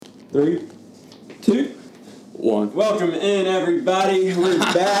3, 2, 1. Welcome in, everybody. We're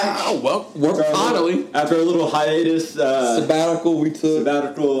back. We're finally after a little hiatus. Sabbatical we took.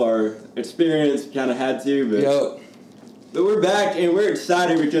 Our experience kind of had to, but Yep. But we're back and we're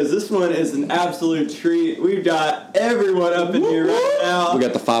excited because this one is an absolute treat. We've got everyone up in here right now. We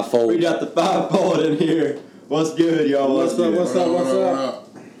got the fivefold. We got the fivefold in here. What's good, y'all? What's up?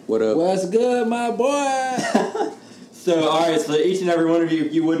 What up? What's good, my boy? So, all right. So, each and every one of you,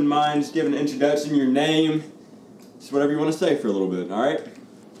 if you wouldn't mind, just giving an introduction, your name, just whatever you want to say for a little bit. All right.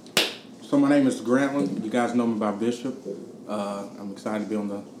 So my name is Grantland. You guys know me by Bishop. I'm excited to be on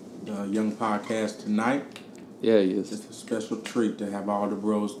the Young Podcast tonight. Yeah, he is. It's a special treat to have all the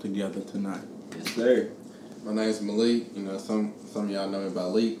bros together tonight. Yes, sir. My name's Malik. You know, some of y'all know me by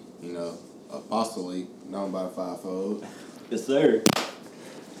Leak. You know, Apostle Leak, known by the Fivefold. Yes, sir.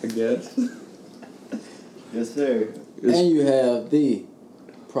 I guess. Yes, sir. And you have the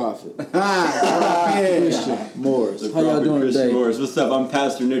Prophet Christian Morris. The How y'all Prophet doing Christian today? Morris. What's up? I'm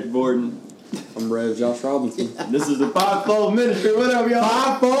Pastor Nick Borden. I'm Rev Josh Robinson. This is the Fivefold Ministry. What up, y'all?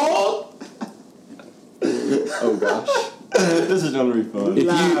 Fivefold? Oh gosh. This is gonna be fun.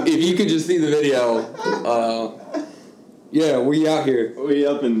 If you could just see the video, yeah, we out here. We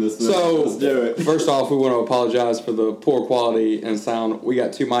up in this. So Let's do it. First off, we want to apologize for the poor quality and sound. We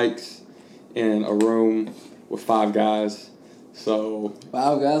got 2 mics in a room with 5 guys. So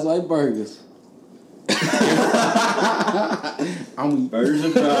 5 guys like burgers. Burgers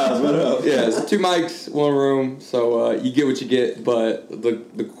and fries. What up? yeah, it's 2 mics, 1 room. So you get what you get, but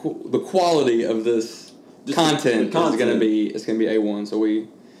the quality of this Just content the is gonna be A1. So we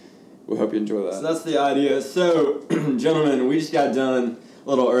hope you enjoy that. So that's the idea. So, gentlemen, we just got done a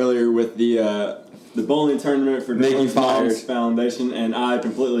little earlier with the bowling tournament for Nick, you Nick's Mom's fired. Foundation, and I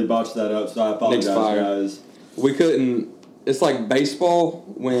completely botched that up. So I apologize, Nick's fired. guys. We couldn't. It's like baseball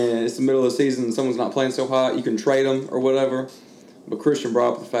when it's the middle of the season and someone's not playing so hot. You can trade them or whatever. But Christian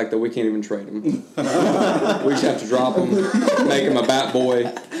brought up the fact that we can't even trade him. We just have to drop him, make him a bat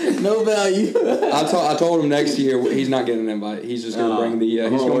boy. No value. I told him next year he's not getting an invite. He's just going to bring the.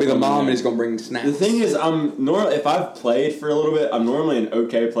 He's going to be the mom and he's going to bring snacks. The thing is, if I've played for a little bit, I'm normally an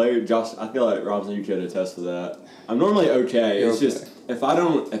okay player. Josh, I feel like Robinson, you could attest to that. I'm normally okay. You're It's okay. just if I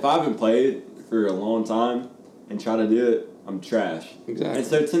haven't played for a long time and try to do it, I'm trash. Exactly. And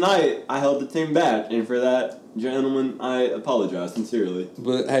so tonight I held the team back, and for that, gentlemen, I apologize sincerely.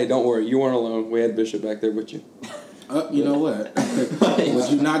 But hey, don't worry. You weren't alone. We had Bishop back there with you. You know what? What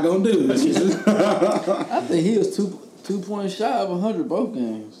you not gonna do? I think he was 2 points shy of 100 both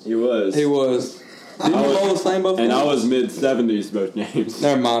games. He was. He was. Didn't you roll the same both And I games? was mid-70s both games.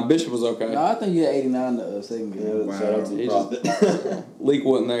 Never mind. Bishop was okay. No, I think he had 89 the second game. Wow. Shout out to the He Prophet. Leak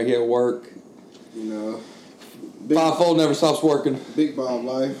wasn't there. He had work. You know, Fivefold never stops working. big bomb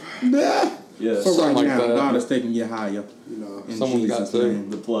life. Yes. For right like now, that. God is taking you higher. You know, In Someone's got Jesus' to. name.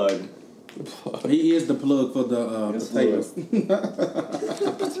 The plug. He is the plug for the Yes, potatoes.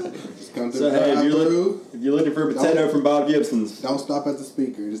 just come to So, the hey, if drive-thru. you're looking for a potato from Bob Gibson's, Don't stop at the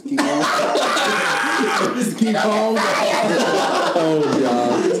speaker. Just keep on. Just keep on. Oh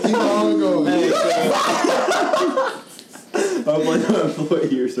God. Just keep on going. hey, hopefully no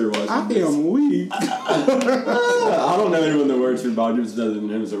employees are watching I this. am weak. I don't know anyone that works for Bob Gibson other than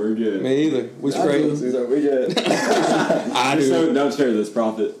him, so we're good. Me either. We straight. So we good. I do. So don't share this,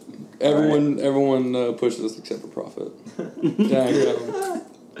 Prophet. Everyone pushes us except for Prophet. Dang. Oh,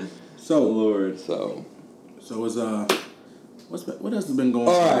 So Lord. So. it's what else has been going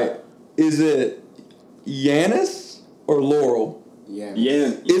on? All right. Is it Yanis or Laurel? Yeah.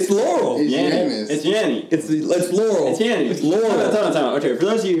 Yeah. It's Laurel. It's Yanni. Yanis. It's Yanni. It's Laurel. It's Yanni. It's Laurel. Time out. Okay, for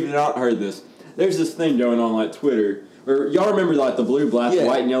those of you who have not heard this, there's this thing going on like Twitter, where y'all remember like the blue, black, Yeah.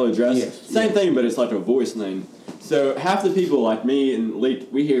 white, and yellow dress? Yes. Same thing, but it's like a voice name. So half the people like me and Lee,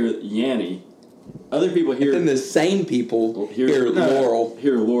 we hear Yanni. Other people hear Then the sane people hear Laurel.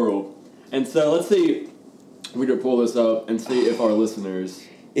 Hear Laurel. And so let's see. We could pull this up and see if our listeners.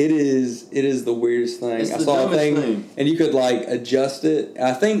 It is the weirdest thing. It's I the saw a dumbest thing, thing. and you could like adjust it.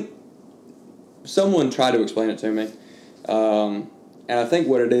 I think someone tried to explain it to me, and I think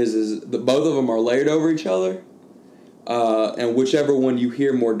what it is that both of them are layered over each other, and whichever one you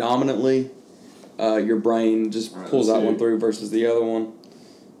hear more dominantly, your brain just All right, pulls let's that see. one through versus the other one.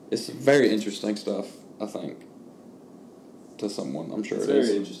 It's very interesting stuff. I think to someone, I'm sure It's it very is.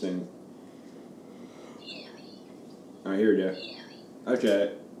 interesting. All right, here we go.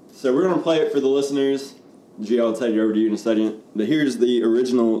 Okay, so we're gonna play it for the listeners. G, I'll take it over to you in a second. But here's the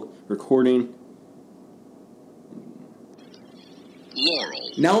original recording.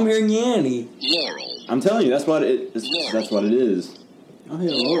 Now I'm hearing Yanni. I'm telling you, that's what it is. That's what it is. I'm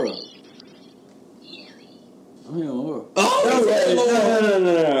hearing Laura. I'm hearing Laura. Oh,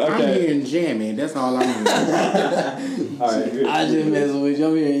 No. I'm Okay. hearing Jammy. That's all I'm hearing. All right. Here. I just messing with you.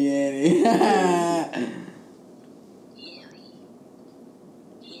 I'm hearing Yanny.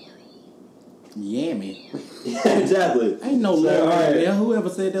 Yammy. Exactly. Ain't no So, Laura all right. there. Whoever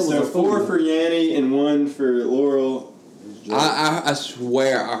said that was So a fool. 4 for Yanni and 1 for Laurel. I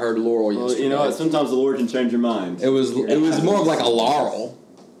swear I heard Laurel Well, yesterday. you know what? Sometimes the Lord can change your mind. It was more of like a Laurel.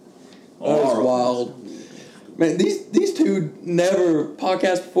 That was Laurel. wild. Man, these two never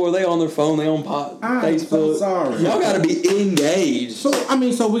podcast before. They on their phone. They on I'm Facebook. so sorry. Y'all got to be engaged. So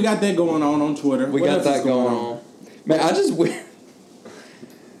we got that going on Twitter. We What got else is that going on. Man, I just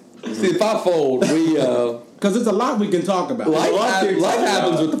see the fivefold. We Because there's a lot we can talk about. life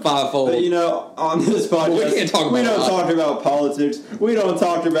happens with the fivefold. But you know, on this podcast, Well, we can't talk we about don't life. talk about politics. We don't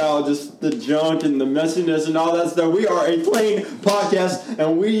talk about just the junk and the messiness and all that stuff. We are a plain podcast,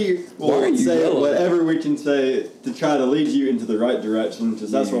 and we Why are will you say yelling? whatever we can say to try to lead you into the right direction,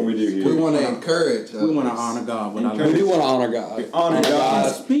 because that's what we do here. We want to encourage. We want to others. honor God with our we lives. do want to honor God. Honor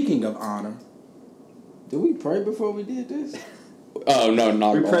God. Speaking of honor, Did we pray before we did this? Oh no,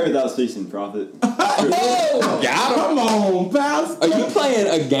 not We at all. pray without ceasing, prophet. Oh, got him. come on, Pastor. Are you playing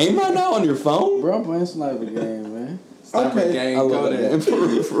a game right now on your phone? Bro, I'm playing sniper game, man. Stop Okay. the game, I go love that there. game.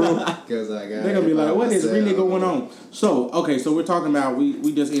 For real. Because I got. They're gonna be like, what is really going on? So we're talking about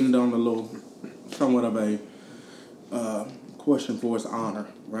we just ended on a little, somewhat of a question for us, honor,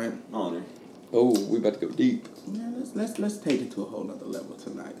 right? Honor. Oh, we about to go deep. Yeah, let's take it to a whole nother level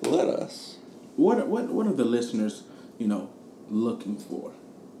tonight. Let us. What are the listeners, looking for?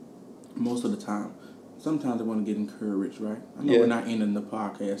 Most of the time, sometimes they want to get encouraged, right? I know Yeah. we're not ending the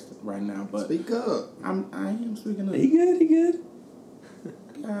podcast right now, but Speak up. I am speaking of. He good.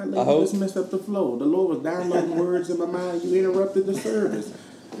 God, I you hope. just messed up the flow. The Lord was downloading words in my mind. You interrupted the service.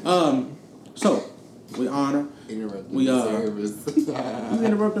 So we honor. Interrupting We, the service. You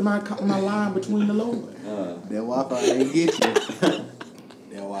interrupted my line between the Lord. That Wi-Fi ain't get you.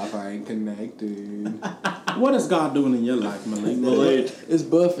 That Wi-Fi ain't connected. What is God doing in your life, Malik? Malik. It's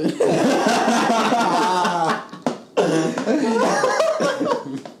buffing.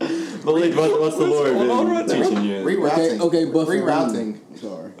 Malik, what's the Lord going on been right there? teaching you? Rerouting. Okay, buffing. Rerouting.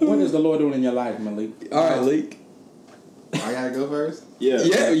 Sorry. What is the Lord doing in your life, Malik? All right, Leak. I gotta go first. Yeah.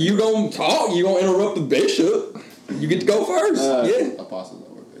 Yeah, you gonna talk. You gonna interrupt the bishop. You get to go first. Yeah. Apostles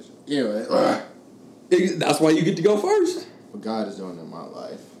over bishop. Anyway, That's why you get to go first. what God is doing in my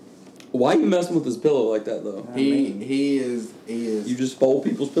life. Why you messing with his pillow like that though? He is You just fold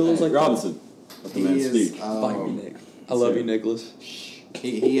people's pillows like Robinson. Let the he man is speak. that? Fight me, Nick. I love you, Nicholas.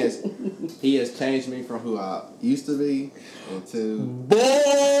 he has changed me from who I used to be into Bull!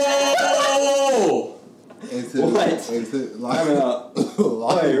 What? into I'm out.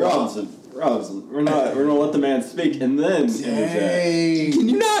 Hey, Robinson, we're gonna let the man speak and then interject. Dang. Can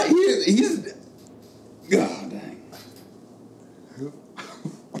you not hear? He's. God dang.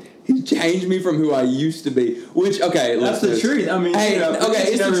 He changed me from who I used to be. Which, okay, That's the listen. truth. I mean, Hey, okay,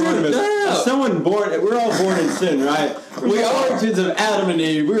 it's the every one of truth. us. No. As someone born, we're all born in sin, right? We are kids of Adam and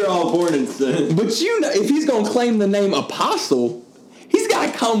Eve. We're all born in sin. But you know, if he's gonna claim the name apostle, he's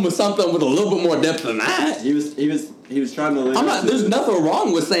gotta come with something with a little bit more depth than that. He was trying to live. I'm not. There's nothing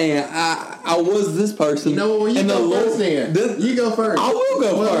wrong with saying I was this person. You know what? Well, you and go the Lord- first then. the- You go first. I will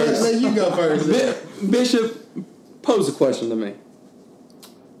go Well, first. Let you go first. then. Bishop, pose a question to me.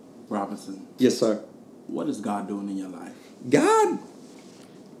 Robinson, Yes, sir. what is God doing in your life? God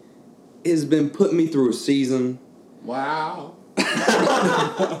has been putting me through a season. Wow.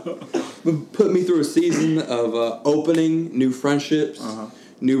 Put me through a season of opening new friendships,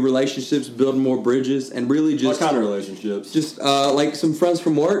 new relationships, building more bridges, and really What just kind of relationships? just like some friends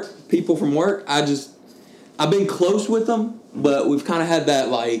from work, people from work. I've been close with them, but we've kind of had that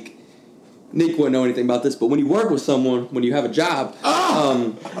like. Nick wouldn't know anything about this, but when you work with someone, when you have a job,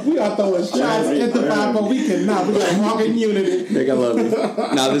 We are throwing shots at the five, but we cannot. We got to walk in unity. Nick, I love you.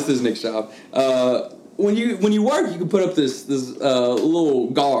 No, this is Nick's job. When you work, you can put up this little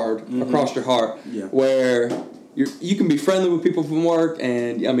guard across your heart, Yeah. where you can be friendly with people from work,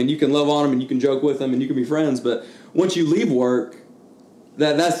 and I mean you can love on them and you can joke with them and you can be friends. But once you leave work,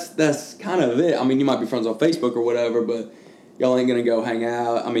 that's kind of it. I mean, you might be friends on Facebook or whatever, but y'all ain't gonna go hang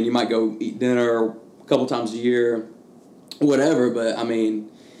out. I mean, you might go eat dinner a couple times a year, whatever. But I mean,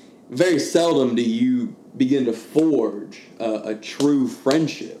 very seldom do you begin to forge a true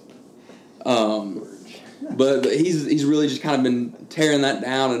friendship. But he's really just kind of been tearing that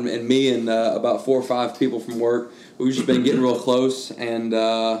down, and me and about 4 or 5 people from work, we've just been getting real close, and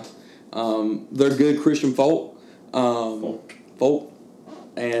they're good Christian folk. Folk.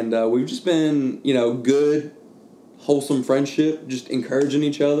 And we've just been, good, wholesome friendship, just encouraging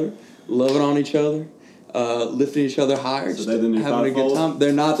each other, loving on each other, lifting each other higher, So just they're the new having a good fivefold? time.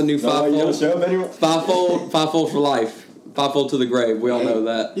 They're not the new You don't fivefold. show up anymore? Fivefold for life. Fivefold to the grave. We all know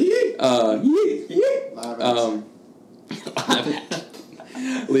that.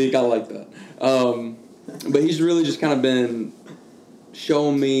 Leak, I like that. But he's really just kind of been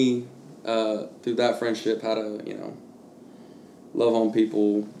showing me through that friendship how to, love on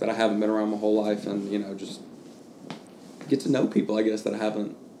people that I haven't been around my whole life, and just get to know people, I guess, that I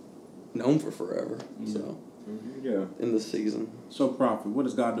haven't known for forever. So in this season. So, Prophet, what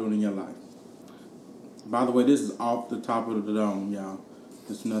is God doing in your life? By the way, this is off the top of the dome, y'all.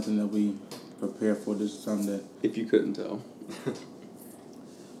 It's nothing that we prepare for. This is something that... If you couldn't tell.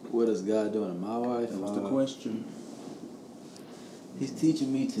 What is God doing in my life? That was the question. He's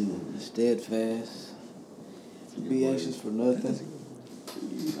teaching me to steadfast, be anxious for nothing.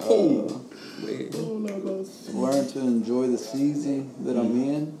 Learn to enjoy the season that I'm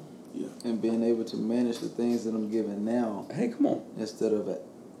in, and being able to manage the things that I'm given now. Hey, come on. Instead of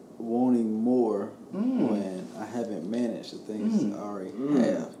wanting more when I haven't managed the things I already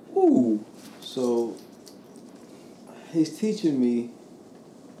have. Ooh. So he's teaching me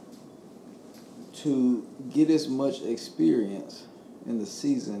to get as much experience in the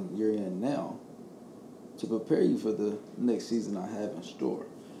season you're in now to prepare you for the next season I have in store.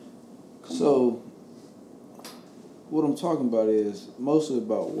 So what I'm talking about is mostly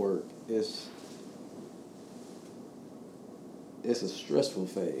about work. It's a stressful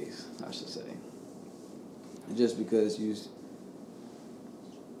phase, I should say. Just because you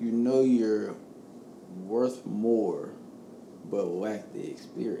know you're worth more but lack the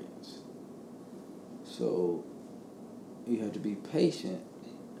experience. So you have to be patient,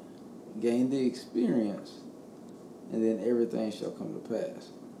 gain the experience, and then everything shall come to pass.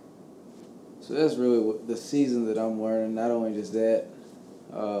 So that's really what the season that I'm learning. Not only just that,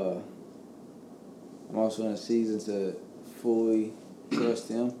 I'm also in a season to fully trust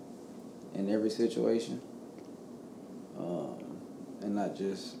Him in every situation, and not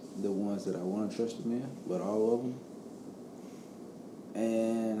just the ones that I want to trust Him in, but all of them.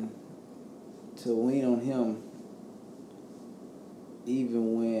 And to lean on Him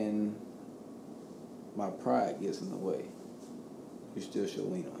even when my pride gets in the way, you still should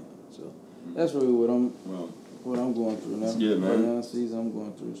lean on Him. So that's really what I'm going through now. That's good, man. Right now, the season I'm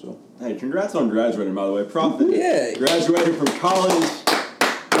going through. So Hey, congrats on graduating, by the way. Prophet. Yeah. Graduated from college.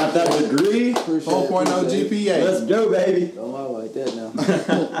 Got that degree. 4.0 GPA. Let's go, baby. don't lie like that now.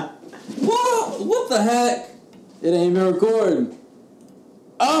 What the heck? It ain't even recording.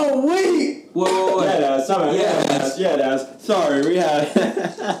 Oh, wait! Whoa. Yeah, Daz. Sorry. Yeah, Daz. Sorry, we had...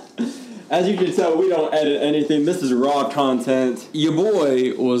 As you can tell, we don't edit anything. This is raw content. Your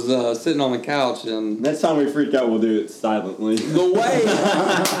boy was sitting on the couch, and Next time we freak out, we'll do it silently. the way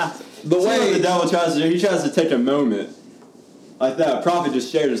The devil tries to do, he tries to take a moment like that. Prophet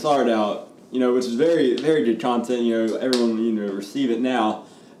just shared his heart out, which is very, very good content. Everyone, receive it now.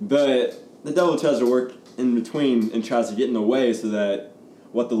 But the devil tries to work in between and tries to get in the way so that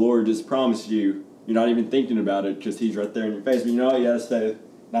what the Lord just promised you, you're not even thinking about it because He's right there in your face. But you know what? You gotta say,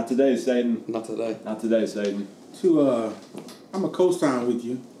 not today, Satan. not today. Not today, Satan. I'm a co-sign with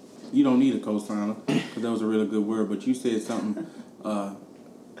you. You don't need a co-signer because that was a really good word. But you said something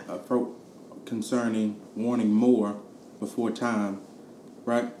concerning wanting more before time,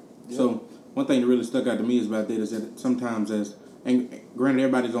 right? Yeah. So one thing that really stuck out to me is about that is that sometimes and granted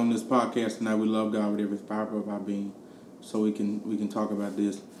everybody's on this podcast tonight, we love God with every fiber of our being, so we can talk about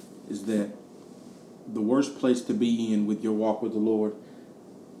this, is that the worst place to be in with your walk with the Lord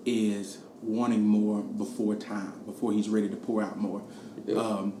is wanting more before time, before He's ready to pour out more.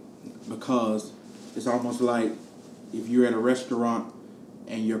 Yep. Because it's almost like if you're at a restaurant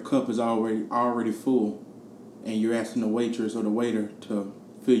and your cup is already full and you're asking the waitress or the waiter to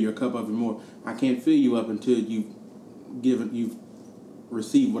fill your cup up with more. I can't fill you up until you've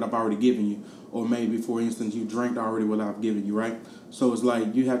received what I've already given you. Or maybe, for instance, you drank already what I've given you, right? So it's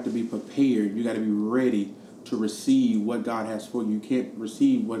like you have to be prepared. You got to be ready to receive what God has for you. You can't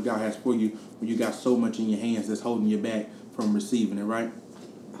receive what God has for you when you got so much in your hands that's holding you back from receiving it, right?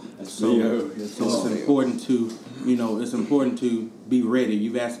 So it's important to, it's important to be ready.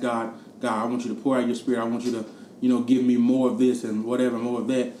 You've asked God, I want you to pour out your Spirit. I want you to, give me more of this and whatever, more of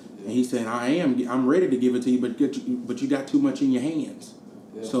that. And He's saying, I'm ready to give it to you, but you got too much in your hands.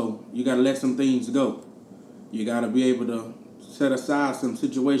 Yeah. So you got to let some things go. You got to be able to set aside some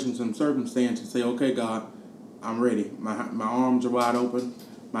situations, some circumstances, and say, okay, God, I'm ready. My arms are wide open.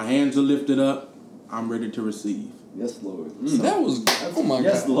 My hands are lifted up. I'm ready to receive. Yes, Lord. That was, oh my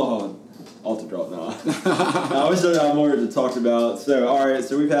Yes, God. Lord. Altar drop now. Now, we still got more to talk about. So, all right,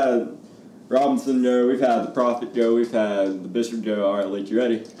 so we've had Robinson Joe, we've had the Prophet Joe, we've had the Bishop Joe. All right, Lee, you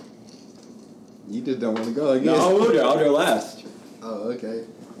ready? You just don't want to go, I guess. No, I'll go last. Oh, okay.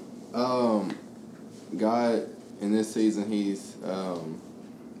 God, in this season, He's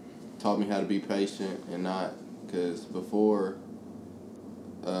taught me how to be patient and not, because before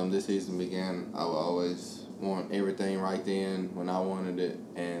this season began, I would always want everything right then when I wanted it,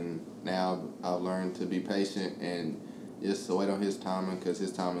 and now I've learned to be patient and just to wait on His timing, because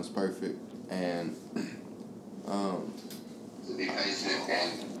His timing is perfect, and to be patient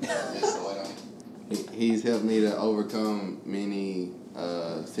and just to wait on. He's helped me to overcome many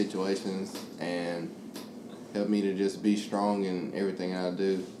situations and helped me to just be strong in everything I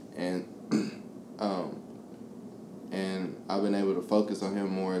do, and and I've been able to focus on Him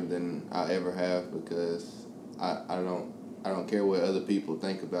more than I ever have, because I don't care what other people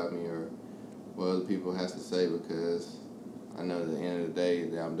think about me or what other people has to say, because I know at the end of the day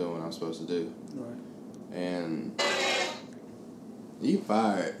that I'm doing what I'm supposed to do. Right. And you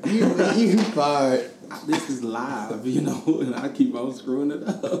fired. You fired. This is live, you know, and I keep on screwing it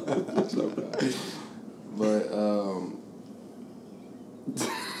up. It's okay. But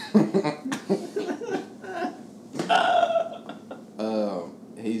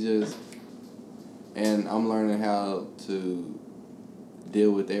he just, and I'm learning how to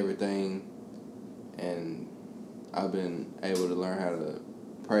deal with everything, and I've been able to learn how to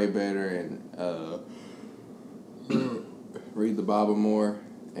pray better and read the Bible more,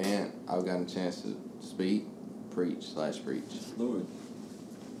 and I've gotten a chance to speak, preach. Lord.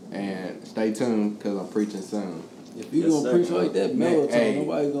 And stay tuned, because I'm preaching soon. If you Yes, gonna sir. preach like that, mellow tone,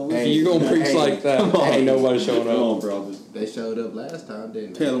 nobody gonna If listen. you're going to preach Hey, like that, ain't nobody showing Come up. on, Prophet. They showed up last time,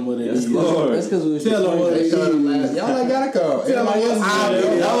 didn't they? Tell them what it Yes, is. Lord. That's because we was Tell them what They it showed up is. last. Y'all ain't gotta come. Tell them Everybody what's else is I there.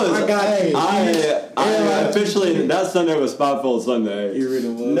 did. That was- I got you. I officially, that Sunday was Fivefold Sunday. You really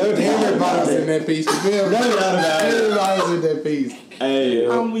was. No doubt Everybody about was in it. that piece. You feel me? No doubt about it. Everybody was in that piece. Hey,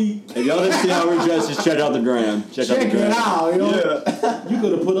 I'm weak. if y'all didn't see how we dress, just check out the gram. Check out the Check gram. it out, yo. Yeah. You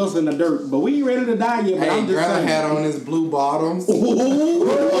could have put us in the dirt, but we ain't ready to die yet. But Hey, I'm just Grandma saying. had on his blue bottoms. We didn't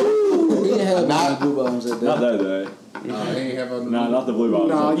have Not- no blue bombs at Not that. that day. No, he ain't have on the No, not the blue bottoms.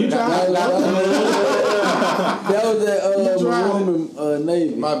 No, you That tried. was that tried maroon and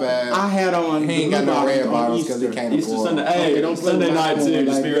navy. My bad. I had on. He ain't got blue no red on bottoms because he Easter. can't Easter afford Sunday. them. Hey, Okay, don't play Sunday with my night phone too.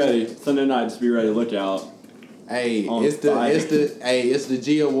 Just like be that. ready. Sunday night, just be ready. Look out. Hey, On it's fire. the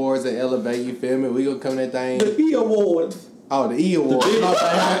G Awards at Elevate. You feel me? We gonna come that thing. The E Awards. Oh, the E Awards. G- My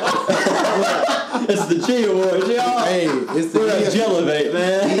bad. It's the G Awards, y'all. Hey, it's the We're at Gelevate,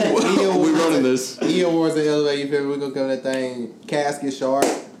 man. E Awards. We running this. E Awards at Elevate. You feel me? We gonna come that thing. Casket shark.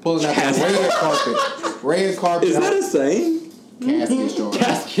 Pulling out the red carpet. Red carpet. Is that a saying? Casket shark.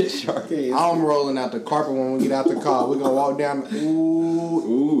 Casket shark. Okay, I'm rolling out the carpet when we get out the car. We're gonna walk down. Ooh,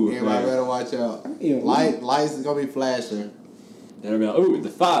 Ooh, everybody man. better watch out. Yeah. Lights is gonna be flashing. Ooh, the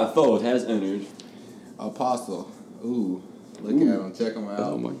Fivefold has entered. Apostle. Ooh, look at him. Check him out.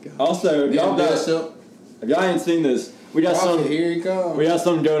 Oh my God. Also, if y'all, Bishop. if y'all ain't seen this, we got Prophet, some. here he comes. We got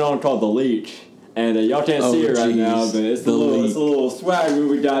something going on called the Leech, and y'all can't Oh, see it right jeez. now, but it's The a little, Leech. it's a little swagger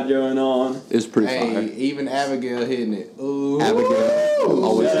we got going on. It's pretty Hey, fire. even Abigail hitting it. Ooh. Abigail.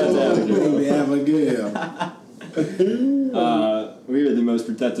 Always Shout out to Abigail. Baby Abigail. We are the most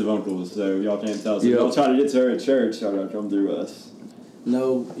protective uncles, so y'all can't tell us. If Yep. y'all try to get to her at church, y'all gotta come through us.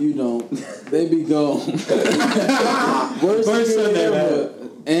 No, you don't. They be gone. Worst First Sunday, ever.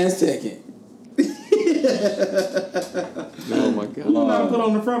 And second. Oh my God. You know how to put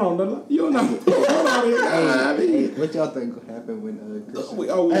on the front on the. You know how to put on the front on the. Hey, what y'all think will happen when Christian? We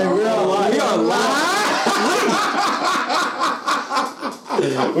Hey, we're on live. We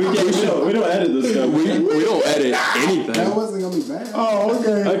don't edit this stuff. We don't edit That anything. wasn't gonna be bad. Oh,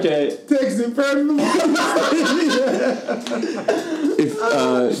 okay. Okay. Text it personally. If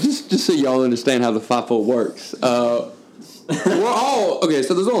just so y'all understand how the fivefold works. We're all okay.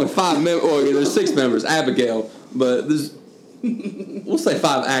 So there's only 5 members. Or there's 6 members. Abigail, but there's we'll say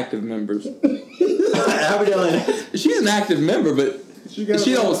 5 active members. Abigail and She's an active member, but she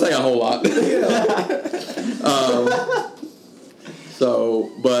don't say a whole lot.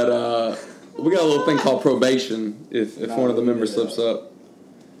 But we got a little thing called probation if one of the members slips up,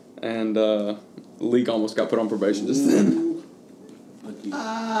 and Leak almost got put on probation just then. But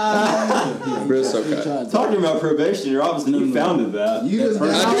it's okay. talking about probation, you're obviously you founded that. You just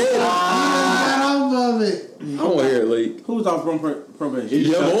got off of it. I don't want to hear it leak. Who's off from probation?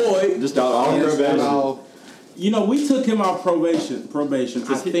 Yeah, boy. Just on Yes, probation. no. we took him off probation.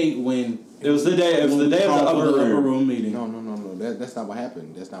 I think when it was the day. It was the day of the upper room meeting. No. That's not what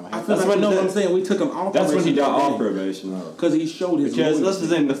happened. That's not what happened. That's what I'm saying. We took him off. That's when he got off probation. probation. Because he showed his. Because that's the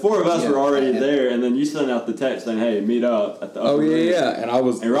thing. The four of us were already there, and then you sent out the text saying, "Hey, meet up at the." Upper room. And I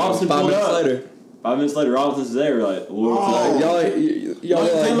was. And Robinson 5 pulled minutes up. later. 5 minutes later, Robinson's there. We're like, Y'all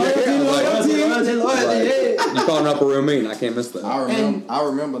you call an upper room meeting. I can't miss that. I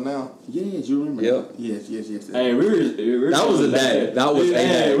remember now. Yes, you remember. Yep. Yes. Hey, we were. That was a day. That was a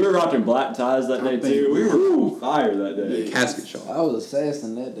day. We were rocking black ties that day too. We were on fire that day. Casket shot. I was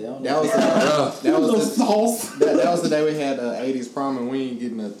assassin that day. That was the day we had 80s prom and we ain't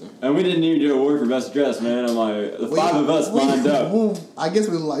getting nothing. And we didn't even do a word for best dress, man. I'm like, the five of us lined up. I guess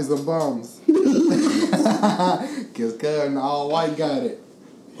we like some bums. Because cousin all white got it.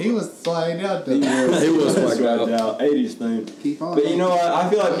 He was swagged out there. He was swagged out. 80s thing. Keep on. But you know what? I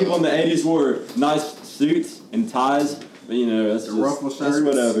feel like people in the 80s wore nice suits and ties. But you know, that's just ruffle shirts. That's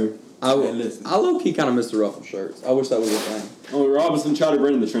whatever. I low-key kind of miss the ruffle shirts. I wish that was a thing. Oh, Robinson tried to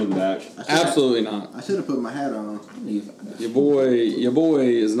bring the trend back. Absolutely not. I should have put my hat on. Your boy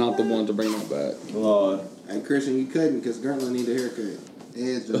is not the one to bring that back. Lord. And Christian, you couldn't because Gertland need a haircut.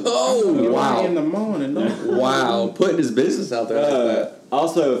 Oh, wow. In the morning, no. Wow. Putting his business out there like that.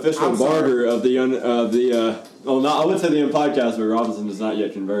 Also, official barber of the I wouldn't say the podcast, but Robinson is not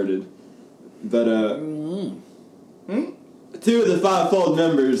yet converted. But two of the fivefold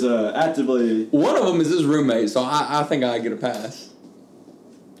members actively. One of them is his roommate, so I think I get a pass.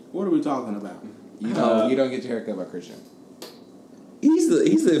 What are we talking about? You don't get your haircut by Christian. He's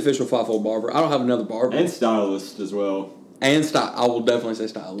the official fivefold barber. I don't have another barber. And stylist as well. And I will definitely say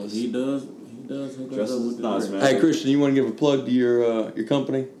stylist. He does. Dresses nice, man. Hey, Christian, you want to give a plug to your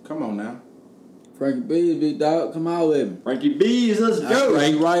company? Come on now. Frankie B's, big dog, come out with me. Frankie B's, let's go.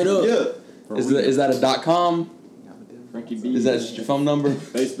 Rank right up. Yeah. Is that a .com? Frankie B's. Is that just your phone number?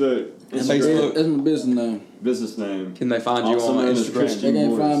 Facebook. Facebook. That's my business name. Business name. Can they find you Also on known as Instagram? Christian. They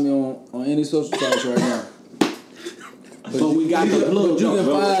can't find me on any social sites right now. But we got the plug. You can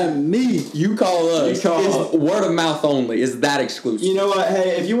find me. You call us. You call. It's word of mouth only. Is that exclusive? You know what?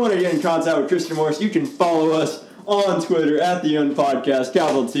 Hey, if you want to get in contact with Christian Morris, you can follow us on Twitter at The Unpodcast,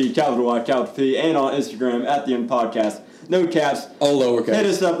 capital T, capital Y, capital P, and on Instagram at The Unpodcast. No caps. All lowercase. Hit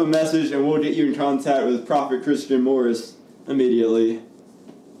us up a message and we'll get you in contact with Prophet Christian Morris immediately.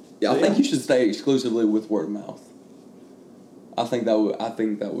 Yeah, I think you should stay exclusively with word of mouth. I think that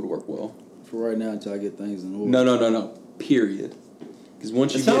would work well. For right now until I get things in order. No. Period. Because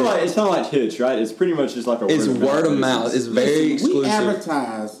once you It's kind of like Hitch, right? It's pretty much just like a it's word of mouth. It's very exclusive. We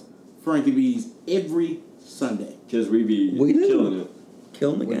advertise Frankie B's every Sunday. Because we be We do. killing it.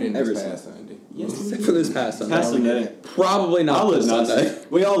 Killing the We game. didn't Every this Sunday. past Sunday. Yes, Except for this past Sunday. Past Sunday. Probably not this Sunday.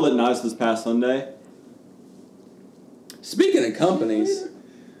 We all look nice this past Sunday. Speaking of companies,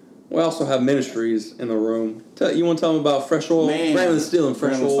 we also have ministries in the room. You want to tell them about Fresh Oil? Man. Brandon Steele and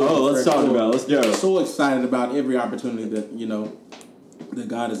Fresh Brandon Oil. Oh, let's Fresh talk Oil. about it. Let's go. So excited about every opportunity that that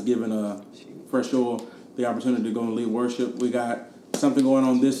God has given Fresh Oil the opportunity to go and lead worship. We got something going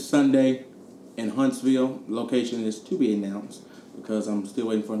on this Sunday in Huntsville. Location is to be announced because I'm still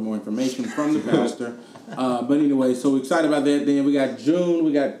waiting for more information from the pastor. But anyway, so excited about that. Then we got June.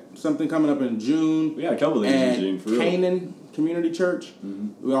 We got something coming up in June. We got a couple of things in June, for real. Canaan Community Church.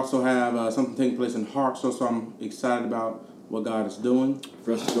 We also have something taking place in Hartsville, so I'm excited about what God is doing.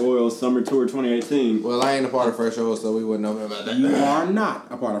 Fresh Oil Summer Tour 2018. Well, I ain't a part of Fresh Oil, so we wouldn't know about that. You are not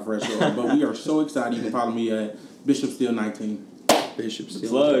a part of Fresh Oil, but we are so excited. You can follow me at Bishop Steele 19. Bishop Steele.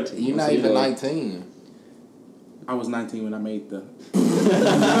 Plug. You're not even 19. I was 19 when I made the. But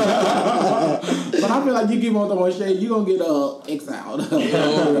I feel like you keep on throwing shade, you're going to get exiled.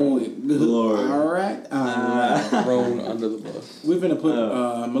 Lord. All right. Thrown under the bus. We're going to put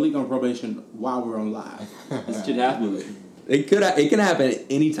Malik on probation while we're on live. This shit happening. It can happen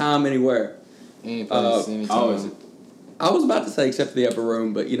anytime, anywhere. Any place, anytime. always. I was about to say except for the upper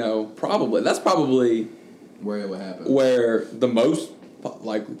room, but probably that's probably Where it would happen. where the most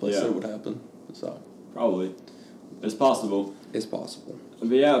likely place Yeah. it would happen. So Probably. It's possible. it's possible.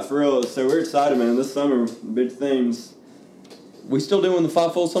 But yeah, for real. So we're excited, man. This summer, big themes. We still doing the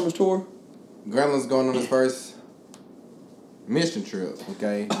Fivefold Summers tour? Gremlin's going on his first mission trip,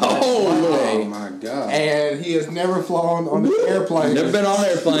 okay? Oh, my God. And he has never flown on an airplane. Never been on an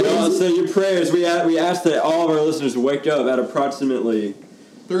airplane. So your prayers, we ask that all of our listeners wake up at approximately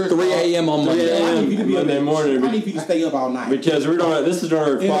 3 a.m. on 3 Monday. a.m. Monday morning. I need you to stay up all night. Because this is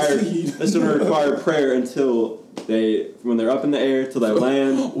going to require prayer until when they're up in the air till they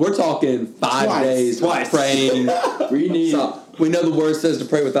land. We're talking 5 Twice. days Twice. praying. We need Stop. we know the word says to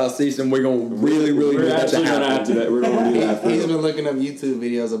pray without ceasing. We're gonna really We're need that to actually gonna have happen. to that. We're gonna do that. He's been looking up YouTube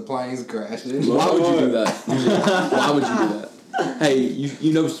videos of planes crashing. Why would you do that? Why would you do that? Hey,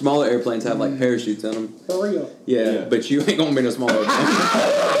 you know smaller airplanes have like parachutes in them. For real. Yeah, but you ain't gonna be in a small airplane.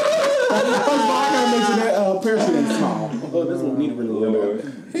 I gotta mention that parachute is small. Oh, that's what we need to really know.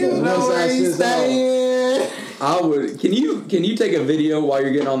 I would. Can you take a video while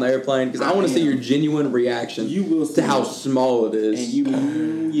you're getting on the airplane? Because I want to see your genuine reaction You will to how small it is. And you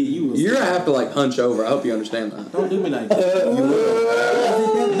will. You're gonna have to like hunch over. I hope you understand that. Don't do me like that.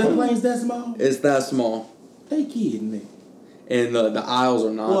 The plane's that small? It's that small, They kidding me. and the aisles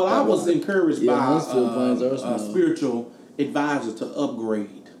are not. Well, I that was wide. encouraged Yeah, by most of the planes are a small. spiritual advisor to upgrade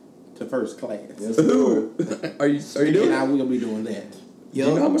to first class. Yes, Who? Are you doing? And I will be doing that. Do you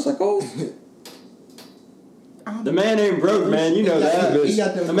know how much that costs? The man ain't broke, man. You know that. He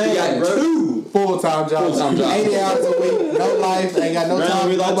got them. The man ain't broke. two Full-time jobs. Full-time jobs. 80 hours a week. No life. Ain't got no Brandon,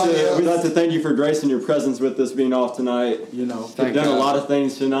 time for nobody else. we'd like to thank you for gracing your presence with us being off tonight. You know, You've done a lot of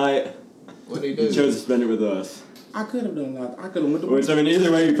things tonight. What he You do? chose to spend it with us. I could have done that. I could have went to Which, I mean,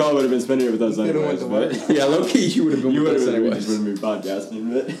 either way, you probably would have been spending it with us Could've anyways. went to work. But Yeah, low key, you would have been you with would us have we anyways. just wouldn't be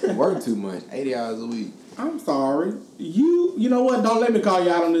podcasting. But Work too much. 80 hours a week. I'm sorry. You know what? Don't let me call you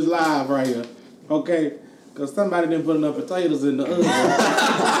out on this live right here. Okay? Because somebody didn't put enough potatoes in the oven. shout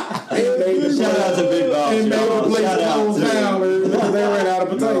out to Big Bob. And made y'all. the place Shout out close to- down because they ran out of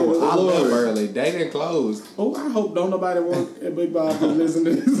potatoes. I love early. They didn't close. Oh, I hope don't nobody work at Big Bob to listen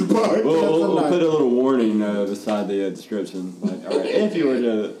to this podcast. We'll tonight. put a little warning beside the description. Like, all right, if you were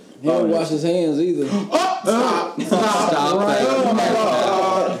to. He don't wash his hands either. Stop Stop right. that. Oh, my God.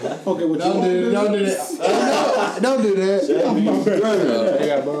 Okay, what Don't you do that. Don't do that. Don't do that. They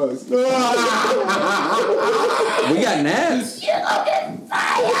got buzz. We got gnats.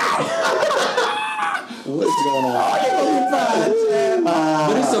 What's going on?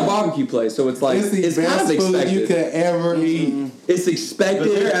 But it's a barbecue place, so it's like It's the it's kind best of food you expected. could ever eat. It's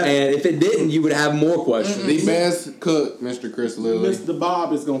expected, and if it didn't, you would have more questions. The best cook, Mr. Chris Lilly. Mr.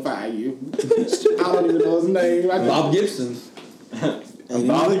 Bob is gonna fire you. I don't even know his name. Bob Gibson.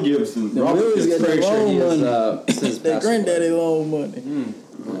 Bobby Gibson. Robert Lilly's Gibson. got Pretty that sure long he is money. since That passed away. granddaddy long money.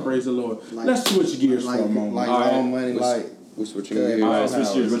 Praise the Lord. Like- Let's switch gears for a moment. Like All right. all money, like We're switching Good. gears. All right,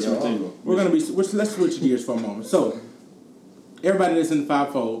 switch gears. What's your Yo. thing? We're gonna be. Let's switch gears for a moment. So, everybody that's in the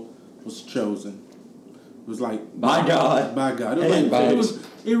fivefold was chosen. It was like By God. By God. It was And like, by-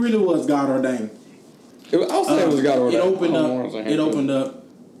 it really was God ordained. I'll say it was God ordained. It opened I don't wanna up. say It handful. opened up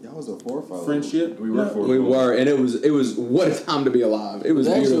y'all was a fourfold. friendship. We were Yeah. four. We were, and it was what a time to be alive. It was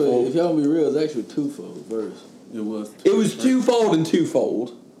It's actually, beautiful. if y'all be real, it's actually twofold verse. It was. It was twofold and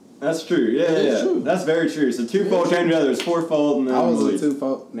twofold. That's true. Yeah, That is yeah. true. That's very true. So twofold came together. It's fourfold, and then I was a Malik.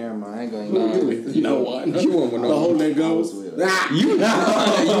 two-fold. Never mind. I ain't going Nah. to You know what? You weren't with The no whole one. that I goes. was with Ah! You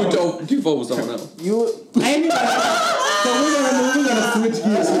were twofold with someone else. You Anyway, so we're gonna switch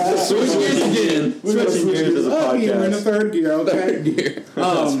gears. Switch gears again. Switching gears as a Okay, we're in the podcast. third gear. Okay. Third gear.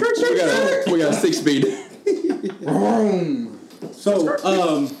 We got a 6-speed.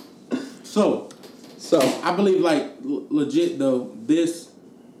 So So I believe, like, legit though, this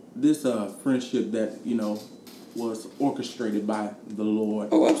friendship that was orchestrated by the Lord.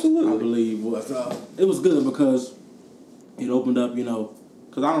 oh, I absolutely. believe was it was good because it opened up,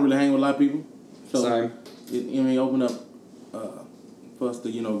 because I don't really hang with a lot of people. So Same. it opened up for us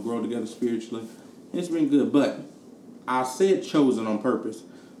to grow together spiritually. And it's been good, but I said chosen on purpose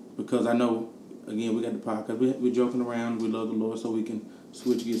because I know, again, we got the podcast. We're joking around. We love the Lord, so we can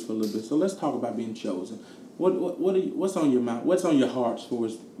switch gears for a little bit. So let's talk about being chosen. What's on your mind? What's on your hearts for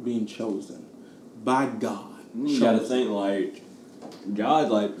us being chosen by God? You gotta think like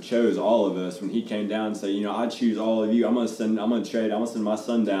God chose all of us when He came down and said, I choose all of you. I'm gonna send my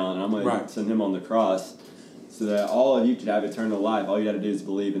son down, and I'm gonna Right. send him on the cross, so that all of you could have eternal life. All you gotta do is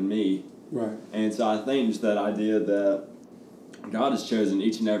believe in me. Right. And so I think just that idea that God has chosen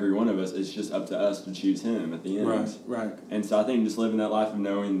each and every one of us, it's just up to us to choose Him at the end. Right. And so I think just living that life of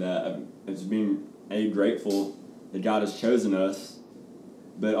knowing that it's being grateful that God has chosen us,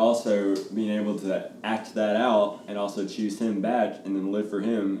 but also being able to act that out and also choose Him back and then live for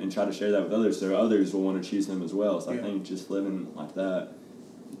Him and try to share that with others so others will want to choose Him as well. So Yeah. I think just living like that.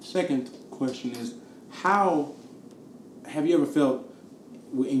 Second question is, how have you ever felt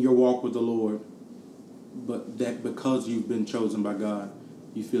in your walk with the Lord, but that because you've been chosen by God,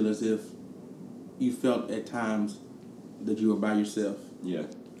 you feel as if you felt at times that you were by yourself, Yeah,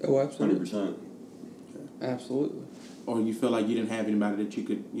 Oh, absolutely. 100%. Absolutely. or you felt like you didn't have anybody that you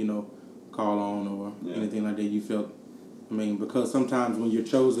could, call on or Yeah. anything like that? You felt, because sometimes when you're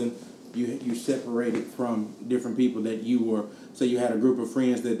chosen, you separated from different people that you were. So you had a group of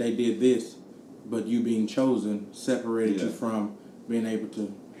friends that they did this, but you being chosen separated you from being able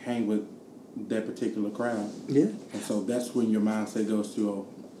to hang with that particular crowd. Yeah. And so that's when your mindset goes to, oh,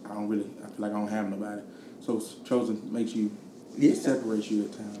 I feel like I don't have nobody. So chosen makes you, it separates you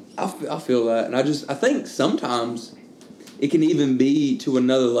at times. I feel that. And I think sometimes it can even be to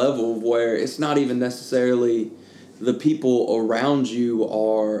another level where it's not even necessarily the people around you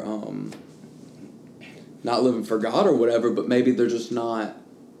are not living for God or whatever, but maybe they're just not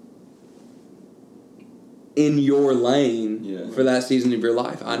in your lane for that season of your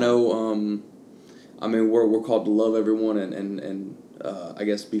life. I know, we're called to love everyone and I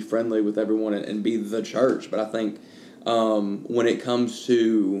guess be friendly with everyone and be the church. But I think when it comes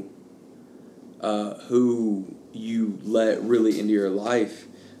to who you let really into your life,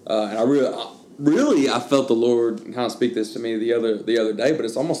 and I felt the Lord kind of speak this to me the other day, but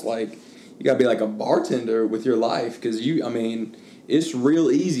it's almost like you got to be like a bartender with your life, because it's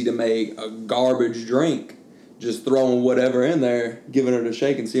real easy to make a garbage drink, just throwing whatever in there, giving it a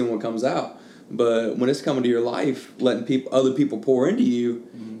shake and seeing what comes out. But when it's coming to your life, letting other people pour into you,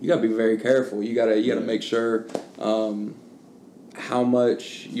 you got to be very careful. You got to make sure how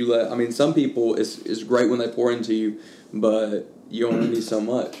much you let. Some people it's great when they pour into you, but you only need so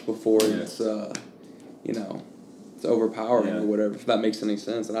much before it's it's overpowering or whatever, if that makes any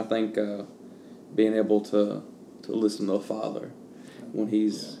sense. And I think being able to listen to the Father when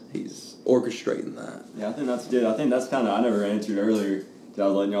he's orchestrating that. Yeah, I think that's good. I think that's kind of, I never answered earlier. I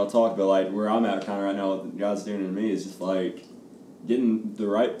was letting y'all talk, but like where I'm at kind of right now, what God's doing in me is just like getting the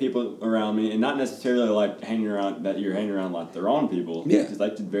right people around me, and not necessarily like hanging around like the wrong people. Yeah. Because I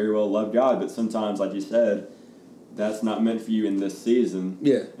could very well love God, but sometimes, like you said, that's not meant for you in this season.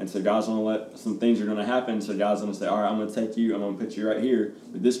 Yeah. And so God's going to let some things are going to happen. So God's going to say, all right, I'm going to take you, I'm going to put you right here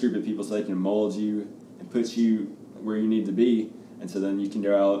with this group of people so they can mold you and put you where you need to be. And so then you can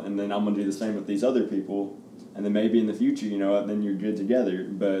go out, and then I'm going to do the same with these other people. And then maybe in the future, then you're good together.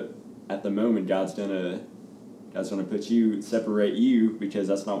 But at the moment, God's gonna put you, separate you, because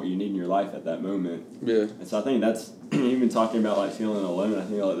that's not what you need in your life at that moment. Yeah. And so I think that's, even talking about like feeling alone, I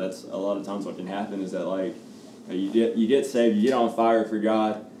think like that's a lot of times what can happen is that like you get saved, you get on fire for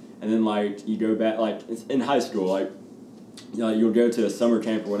God, and then like you go back, like it's in high school, like you'll go to a summer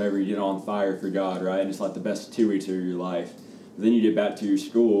camp or whatever, you get on fire for God, right? And it's like the best 2 weeks of your life. Then you get back to your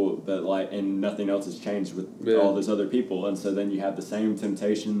school, but and nothing else has changed with all those other people, and so then you have the same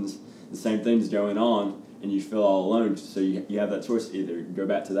temptations, the same things going on, and you feel all alone. So you have that choice: either go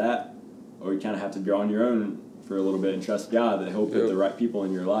back to that, or you kind of have to go on your own for a little bit and trust God that He'll put the right people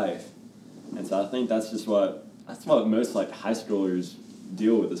in your life. And so I think that's what most like high schoolers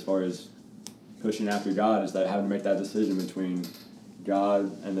deal with as far as pushing after God, is that having to make that decision between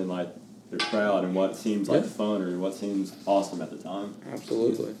God and then like the crowd and what seems like fun or what seems awesome at the time.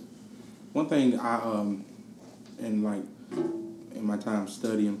 Absolutely. One thing I in my time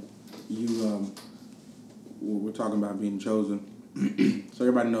studying, we're talking about being chosen. So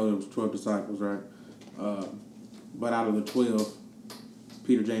everybody knows there was 12 disciples, right? But out of the 12,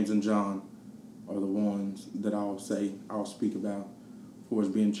 Peter, James, and John are the ones that I'll speak about for as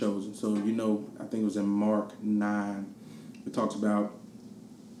being chosen. So I think it was in Mark 9, it talks about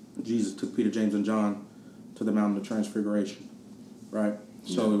Jesus took Peter, James, and John to the Mountain of Transfiguration, right?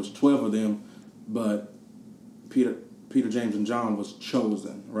 Yeah. So it was 12 of them, but Peter, James, and John was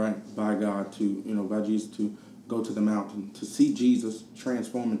chosen, right, by God by Jesus to go to the mountain to see Jesus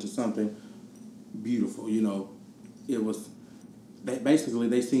transform into something beautiful. It was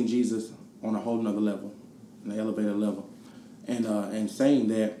they seen Jesus on a whole nother level, an elevated level, and saying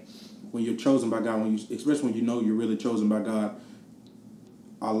that when you're chosen by God, especially when you're really chosen by God.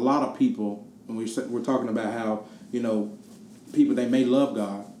 A lot of people, when we're talking about how, people, they may love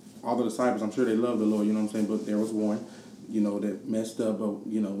God. All the disciples, I'm sure they love the Lord, you know what I'm saying? But there was one, that messed up, but,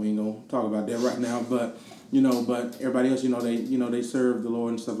 we ain't going to talk about that right now. But, but everybody else, they serve the Lord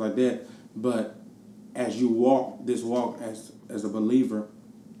and stuff like that. But as you walk this walk as a believer,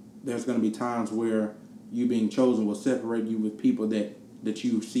 there's going to be times where you being chosen will separate you with people that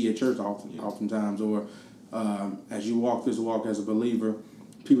you see at church oftentimes. Or as you walk this walk as a believer,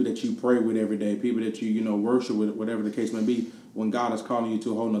 people that you pray with every day, people that you worship with, whatever the case may be, when God is calling you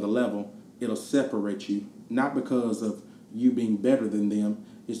to a whole nother level, it'll separate you. Not because of you being better than them,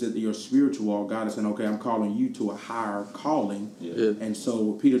 it's that your spiritual walk, God is saying, okay, I'm calling you to a higher calling. Yeah. And so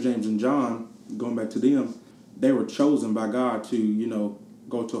with Peter, James, and John, going back to them, they were chosen by God to,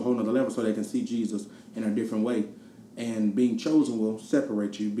 go to a whole nother level so they can see Jesus in a different way. And being chosen will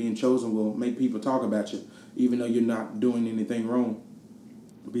separate you. Being chosen will make people talk about you, even though you're not doing anything wrong.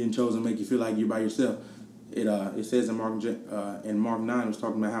 being chosen make you feel like you're by yourself. It says in Mark 9, it was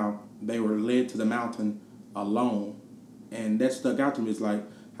talking about how they were led to the mountain alone, and that stuck out to me. It's like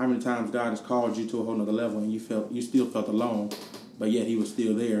how many times God has called you to a whole nother level and you still felt alone, but yet He was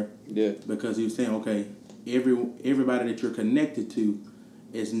still there. Yeah. Because He was saying, okay, everybody that you're connected to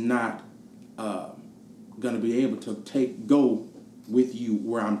is not going to be able to go with you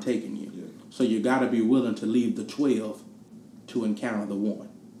where I'm taking you. Yeah. So you got to be willing to leave the 12 to encounter the one.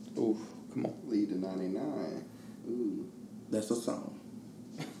 Ooh, come on. Lead to 99. Ooh, That's a song.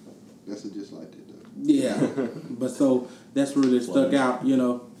 that's just like that though. Yeah. But so that's really stuck out,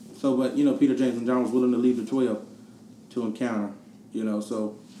 So, but, Peter, James, and John was willing to leave the 12 to encounter,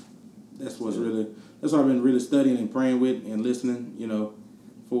 so that's what I've been really studying and praying with and listening,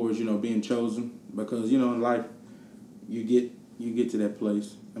 for being chosen. Because, in life, you get to that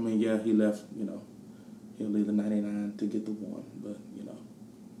place. I mean, yeah, he left, he'll leave the 99 to get the one, but,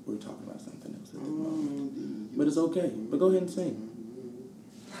 we're talking about something else at the moment. But it's okay. But go ahead and sing.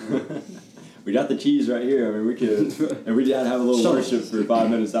 We got the keys right here. I mean, we could, if we had to have a little worship for 5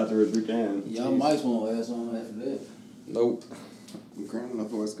 minutes afterwards, we can. Y'all might want to add something after that. Nope. Grant enough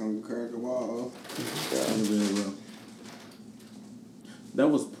voice gonna crack a wall. That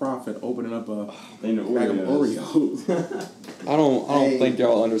was Prophet opening up a They know bag of Oreos. Oreos. I don't Hey, think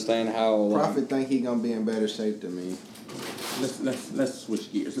y'all understand how. Prophet think he gonna be in better shape than me. Let's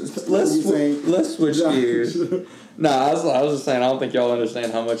switch gears. Let's switch gears. Nah, I was just saying I don't think y'all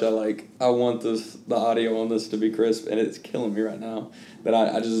understand how much I want the audio on this to be crisp, and it's killing me right now. That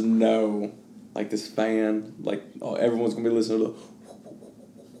I just know this fan, everyone's gonna be listening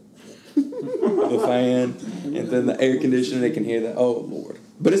to the fan, and then the air conditioner, they can hear that. Oh Lord!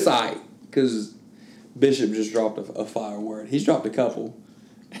 But it's alright because Bishop just dropped a fire word. He's dropped a couple.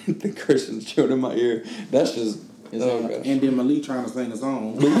 The Christian's chewing in my ear. That's just. Oh, gosh. And then Malik trying to sing a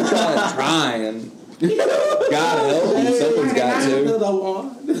song. We trying. God help you. Someone's got to.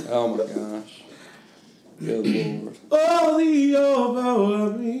 Oh my gosh. Good Lord. Oh, the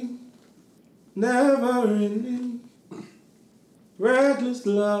overwhelming, never-ending, reckless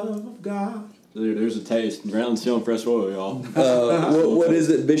love of God. Dude, there's a taste. Grantland's still in fresh oil, y'all. What is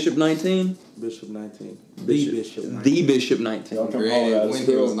it? Bishop 19? Bishop 19. Bishop 19. The Bishop 19. Y'all come Granted, holler at us, when he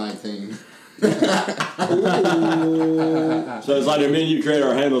girl. was 19. So it's like if me and you create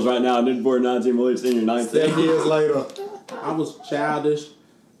our handles right now, Newport 19, Malik Senior 19. 7 years later. I was childish.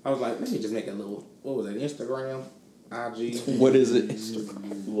 I was like, let me just make a little, what was it, Instagram, IG. What is it?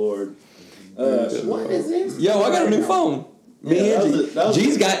 Lord. What is this? Yo, I got a new phone. Me and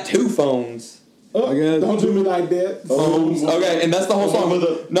G's got 2 phones. Don't do me like that. Phones. Okay, and that's the whole song.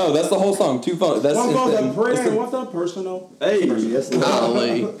 No, that's the whole song. 2 phones. That's One phone's a it's prayer the- and one's a personal. Hey, yes,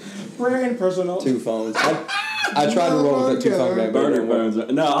 Golly. Prayer and personal. 2 phones. I tried to roll with that 2 phone game, but it burner didn't work.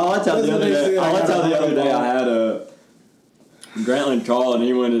 phones. No, I liked how That's the what other they day. said, I I liked how got the a other day phone. I had a Grantland call and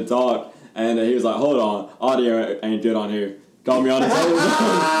he wanted to talk and he was like, "Hold on, audio ain't good on here." Called me on his phone.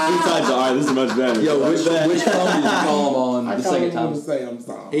 Besides, all right, this is much better. Yo, which phone did you call him on I the called second him time? to say I'm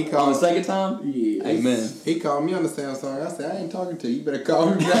sorry. He On the called. second time? Yeah. Amen. He called me on the Samsung. I said, I ain't talking to you. You better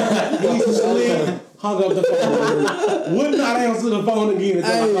call me back. He hung up the phone. Would not answer the phone again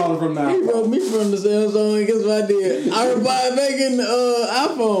until I called him from now. He wrote me from the Samsung, and guess what I did? I replied back in the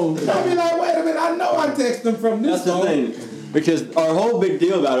iPhone. I'll be like, wait a minute, I know I texted him from this That's the phone. thing. Because our whole big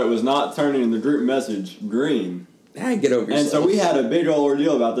deal about it was not turning the group message green. Hey, get over And yourself. so we had a big old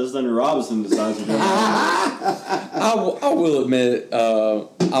ordeal about this. Then Robinson decides to do it. I will admit,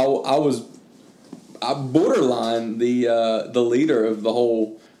 I borderline the leader of the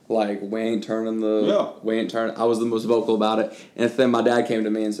whole we ain't turning I was the most vocal about it, and then my dad came to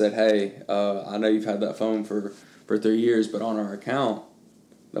me and said, "Hey, I know you've had that phone for 3 years, but on our account,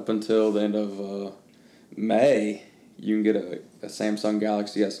 up until the end of May, you can get a Samsung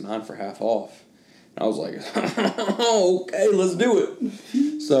Galaxy S9 for half off." And I was like, "Okay, let's do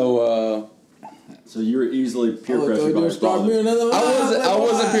it." So. So you were easily peer pressured by your Start me father. another I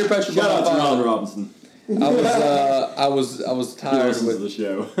wasn't peer pressured by Shout my out to Ron father. Robinson. I was He tired listens with to the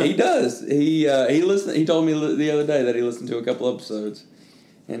show. He does. He listened. He told me the other day that he listened to a couple episodes,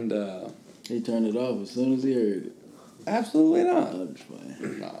 and He turned it off as soon as he heard it. absolutely not. I'm just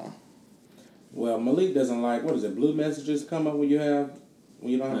playing. No. Well, Malik doesn't like, what is it, blue messages come up when you don't have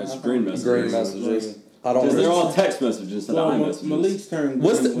It's iPhone? green messages. Green messages. I don't. Because they're really- all text messages instead Well, of iMessages. Malik's turned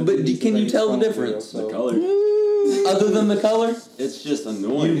What's green the? when But he needs to can you make tell the his phone difference? bill, The so- color. Other than the color, It's just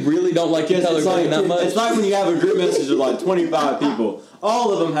annoying. you really don't like the Because color it's like, green that much. it's like when you have a group message of like 25 people.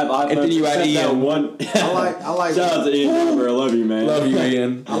 All of them have iPhones. And then you add except that Ian. one. I like. Shout out to Ian Barber. I love you, man. Love you,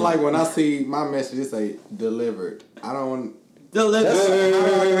 Ian. I like when I see my messages say delivered. I don't want. Delivered.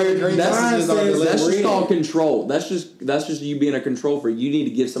 great That's mindset. That's just called control. That's just you being a control freak. You need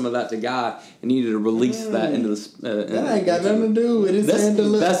to give some of that to God, and you need to release that into the. That ain't got nothing to do with it.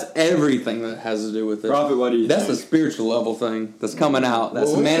 That's everything that has to do with it. Prophet, what do you That's think? a spiritual level thing that's coming out.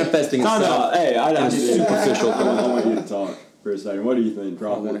 That's Well, manifesting Time itself. out. Hey, I need to superficial thing. I want you to talk for a second. What do you think, I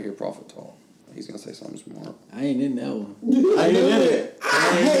want to Prophet? hear Prophet talk. He's gonna say something smart. I ain't in that one. I ain't in it. I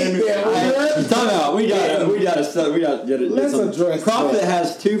hate that word. Time out. We gotta get it. Let's address Prophet that.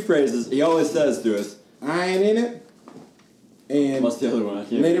 has two phrases he always says to us. I ain't in it. And What's the other one? I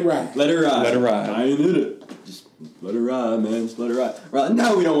can't. let it ride. Let it ride. Let it ride. I ain't in it. Just let it ride, man. Just let it ride. Right?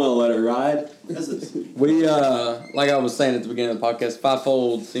 No, we don't want to let it ride. This is. We like I was saying at the beginning of the podcast,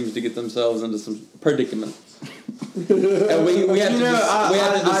 Fivefold seems to get themselves into some predicaments. And we have to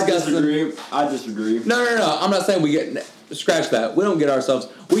I discuss them. disagree. I disagree. No. I'm not saying we get scratch that. We don't get ourselves.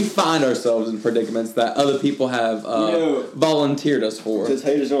 We find ourselves in predicaments that other people have volunteered us for. Because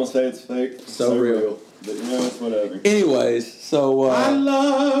haters don't say it's fake. It's So real. But it's whatever. Anyways, so I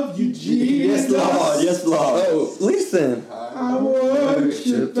love you, Jesus. Yes, Lord. Yes, Lord. oh, listen. I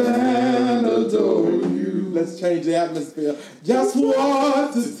worship and adore you. Let's change the atmosphere. Just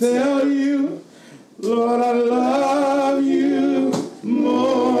want to tell you, Lord, I love you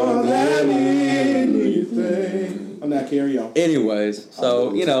more than anything. I'm not carry on. Anyways,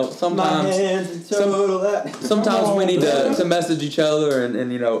 so sometimes we need to message each other and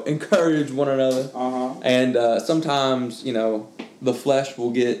encourage one another. And sometimes the flesh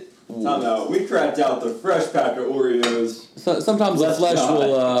will get. Time out. We cracked out the fresh pack of Oreos. So, sometimes Bless the flesh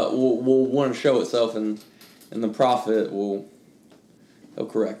God. will want to show itself, and the prophet he'll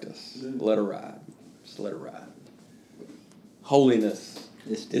correct us. Let it ride. Just let it ride. Holiness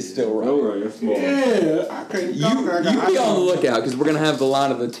is still right. Yeah, I can't You be on the lookout because we're gonna have the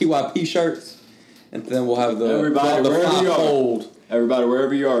line of the TYP shirts, and then we'll have the Everybody, wherever you are. Fivefold. Everybody,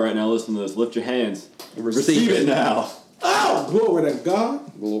 wherever you are right now, listen to this. Lift your hands. Receive it it. now. Oh, glory to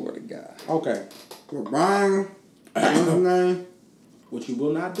God. Glory to God. Okay. Brian, in his name, which you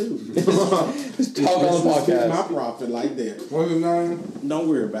will not do. Talk on the podcast. My prophet like that. What's his name? Don't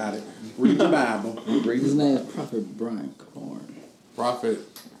worry about it. Read the Bible. His name is Prophet Brian Corn. Prophet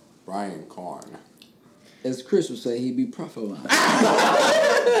Brian Korn. As Chris would say, he be prophet line.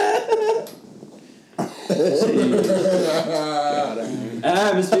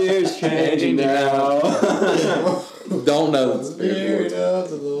 Atmosphere's changing now. Don't know. Spirit of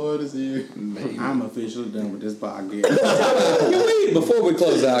the Lord is here. I'm officially done with this podcast. Before we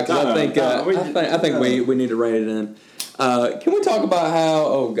close out, because I think we need to rein it in. Can we talk about how?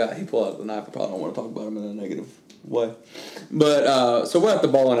 Oh God, he pulled out the knife. I probably don't want to talk about him in a negative way. But so we're at the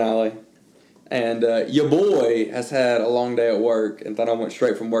bowling alley, and your boy has had a long day at work, and thought I went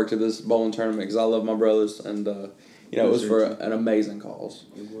straight from work to this bowling tournament because I love my brothers, and it was for an amazing cause.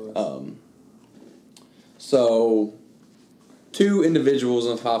 It was. So, two individuals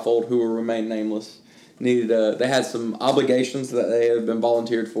in the Fivefold who will remain nameless needed. They had some obligations that they had been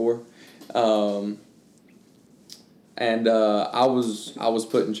volunteered for, and I was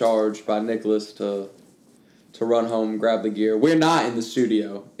put in charge by Nicholas to run home, grab the gear. We're not in the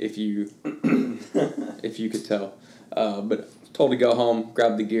studio, if you could tell, but told to go home,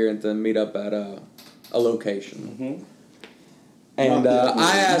 grab the gear, and then meet up at a location. Mm-hmm. And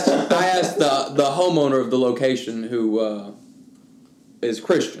I asked the homeowner of the location, who is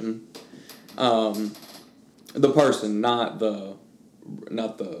Christian, the person, not the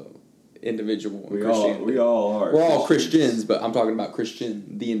individual. We all are. We're all Christians, but I'm talking about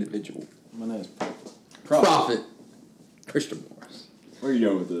Christian, the individual. My name is Prophet. Prophet Christian Morris. Where are you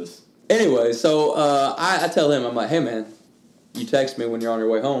going with this? Anyway, so I tell him, I'm like, hey man, you text me when you're on your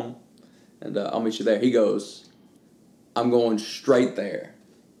way home, and I'll meet you there. He goes, I'm going straight there.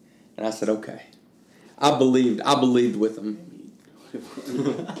 And I said, okay. I believed with him.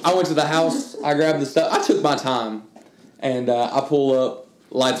 I went to the house, I grabbed the stuff, I took my time, and I pull up,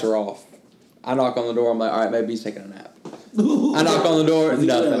 lights are off. I knock on the door, I'm like, all right, maybe he's taking a nap. I knock on the door,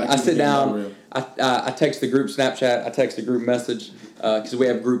 nothing. I sit down, I text the group Snapchat, I text the group message, because we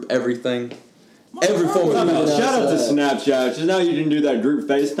have group everything. Every form of group. Shout out to Snapchat, because now you can do that group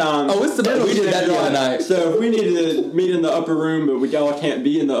FaceTime. Oh, it's the best. We did that the other night. So if we needed to meet in the upper room, but we all can't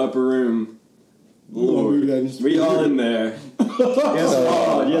be in the upper room, Lord, we all in there. Yes,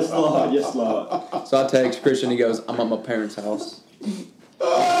 Lord. Yes, Lord. Yes, Lord. So I text Christian, he goes, I'm at my parents' house.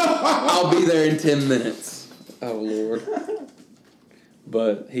 I'll be there in 10 minutes. Oh, Lord.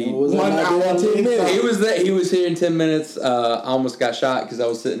 But he was there. He was here in 10 minutes. I almost got shot because I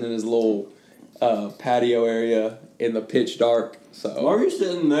was sitting in his little patio area in the pitch dark. So Why are you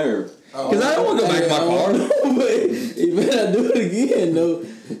sitting there? because I don't want to go back to my car. You better do it again, though.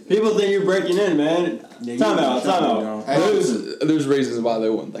 People think you're breaking in, man. Yeah, Time you out. There's reasons why they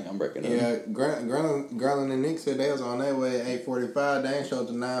wouldn't think I'm breaking up. Yeah, Garland and Nick said they was on their way at 8:45. They ain't showed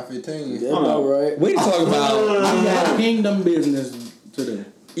to 9:15. That's about right. We ain't talking about. I got kingdom business to do.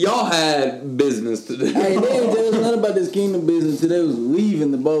 Y'all had business to do. Hey, they didn't tell us nothing about this kingdom business until they was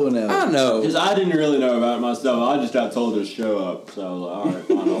leaving the bowling alley. I know. Because I didn't really know about it myself. I just got told to show up. So I was like, all right,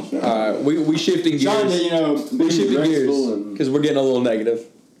 fine, I'll show up. All right, we shifting gears. Trying to, we shifting gears and because we're getting a little negative.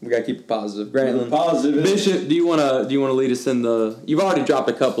 We gotta keep it positive. Grantland, positive. Bishop, do you wanna lead us in the? You've already dropped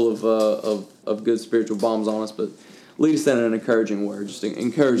a couple of good spiritual bombs on us, but lead us in an encouraging word. Just to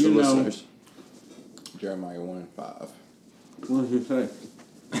encourage the listeners. Jeremiah 1:5. What did you say?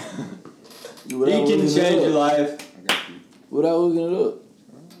 He can change your life. I got you. Without looking it up.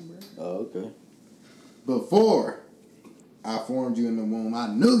 Oh, okay. Before I formed you in the womb, I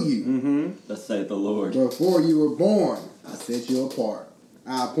knew you. Mm-hmm. Thus saith the Lord. Before you were born, I set you apart.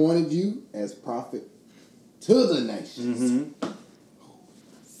 I appointed you as prophet to the nations. Mm-hmm.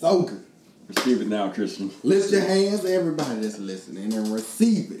 So good. Receive it now, Christian. Lift your hands, everybody that's listening, and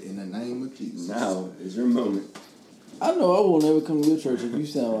receive it in the name of Jesus. Now is your moment. I know I will never come to your church if you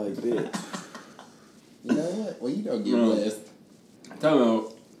sound like that. You know what? Well, you don't get No. blessed. Tell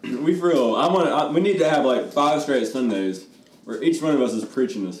me, we for real. We need to have like 5 straight Sundays where each one of us is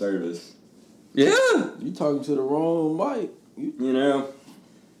preaching the service. Yeah. You talking to the wrong mic. You know,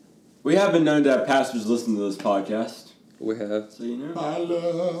 we have been known to have pastors listen to this podcast. We have. So you know. I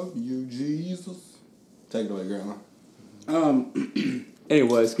love you, Jesus. Take it away, Grandma.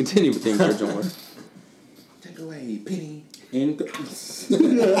 Anyways, continue with the encouraging word. Take it away, Penny.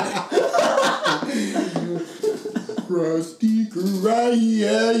 Krusty Krab.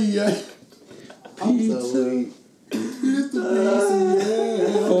 Pizza.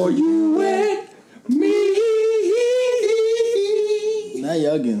 For you and me. Now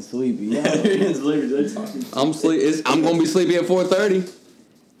y'all getting sleepy. Y'all. I'm gonna be sleepy at 4:30.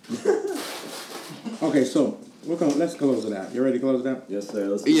 Okay, so let's close it out. You ready to close it out? Yes, sir.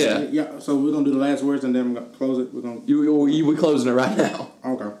 Let's Yeah. Yeah. So we're gonna do the last words and then we're gonna close it. We're gonna. We closing it right now.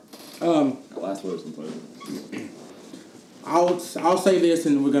 Okay. Last words and close. I'll say this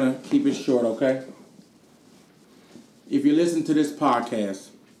and we're gonna keep it short. Okay. If you listen to this podcast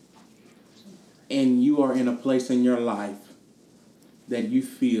and you are in a place in your life that you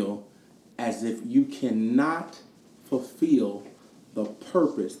feel as if you cannot fulfill the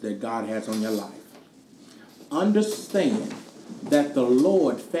purpose that God has on your life, understand that the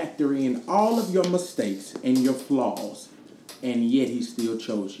Lord factor in all of your mistakes and your flaws, and yet He still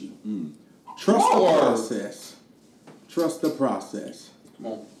chose you. Trust the process. Trust the process. Come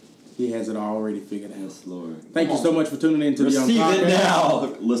on. He has it already figured out. Yes, Lord. Thank you so much for tuning in to the Young Receive Podcast. it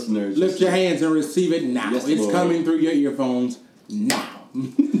now, listeners. Lift your hands and receive it now. Yes, it's Lord. coming through your earphones now.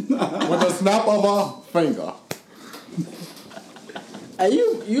 With a snap of a finger. Hey,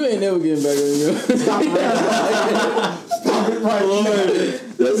 you ain't never getting back on your. Stop it right Lord, now.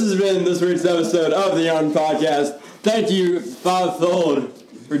 this has been this week's episode of the Young Podcast. Thank you, Fivefold,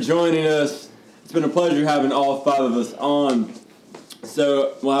 for joining us. It's been a pleasure having all 5 of us on.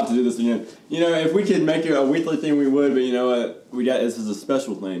 So we'll have to do this again. You know, if we could make it a weekly thing, we would. But you know what? This is a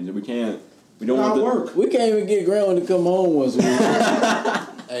special thing. We can't. We don't want to work. We can't even get Grant to come home once a week.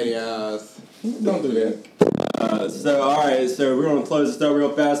 80 hours. Don't do that. Alright, so we're going to close this out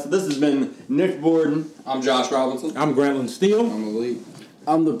real fast. So this has been Nick Borden. I'm Josh Robinson. I'm Grantland Steele. I'm elite.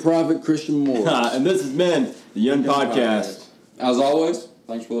 I'm the prophet Christian Moore. And this has been the Young Podcast. As always,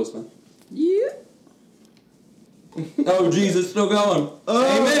 thanks for listening. Yeah. Oh, Jesus, still going.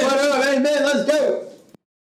 Amen. What up? Amen. Let's go.